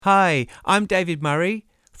Hi, I'm David Murray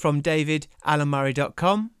from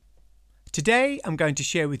davidalanmurray.com. Today I'm going to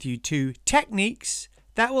share with you 2 techniques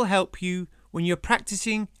that will help you when you're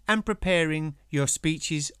practicing and preparing your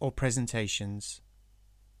speeches or presentations.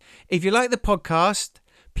 If you like the podcast,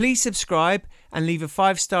 please subscribe and leave a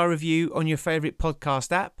 5-star review on your favourite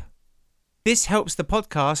podcast app. This helps the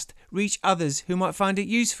podcast reach others who might find it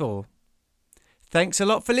useful. Thanks a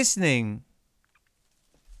lot for listening.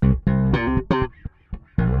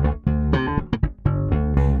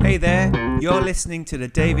 Hey there, you're listening to the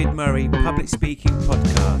David Murray Public Speaking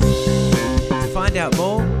Podcast. To find out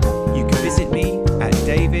more, you can visit me at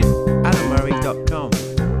davidalanmurray.com.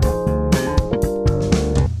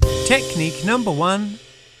 Technique number 1.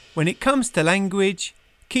 When it comes to language,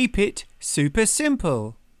 keep it super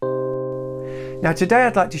simple. Now today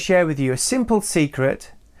I'd like to share with you a simple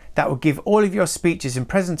secret that will give all of your speeches and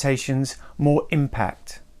presentations more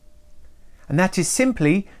impact. And that is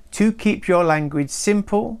simply to keep your language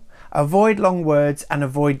simple, avoid long words and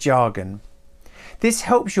avoid jargon. This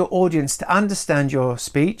helps your audience to understand your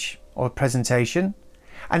speech or presentation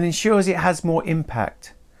and ensures it has more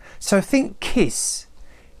impact. So think KISS.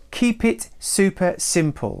 Keep it super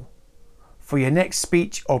simple for your next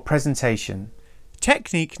speech or presentation.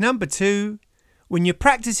 Technique number 2. When you're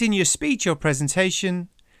practicing your speech or presentation,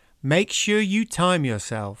 make sure you time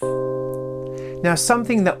yourself. Now,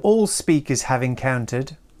 something that all speakers have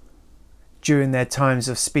encountered during their times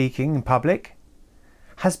of speaking in public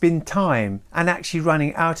has been time and actually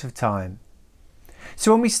running out of time.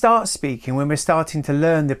 So when we start speaking, when we're starting to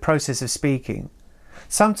learn the process of speaking,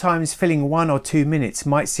 sometimes filling 1 or 2 minutes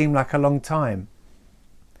might seem like a long time.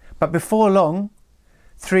 But before long,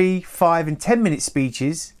 3, 5 and 10 minute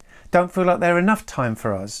speeches don't feel like they're enough time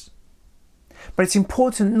for us. But it's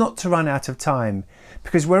important not to run out of time,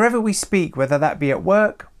 because wherever we speak, whether that be at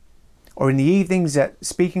work or in the evenings at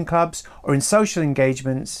speaking clubs or in social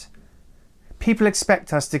engagements, people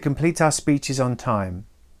expect us to complete our speeches on time.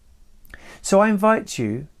 So I invite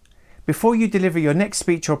you, before you deliver your next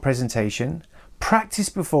speech or presentation, practice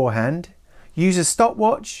beforehand, use a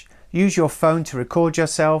stopwatch, use your phone to record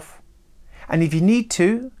yourself, and if you need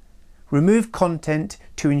to, remove content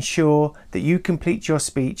to ensure that you complete your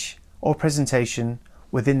speech or presentation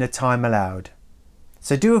within the time allowed.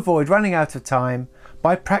 So do avoid running out of time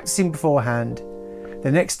by practicing beforehand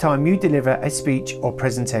the next time you deliver a speech or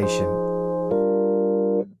presentation.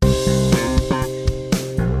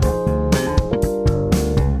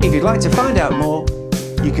 If you'd like to find out more,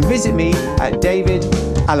 you can visit me at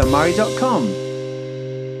davidalanmurray.com.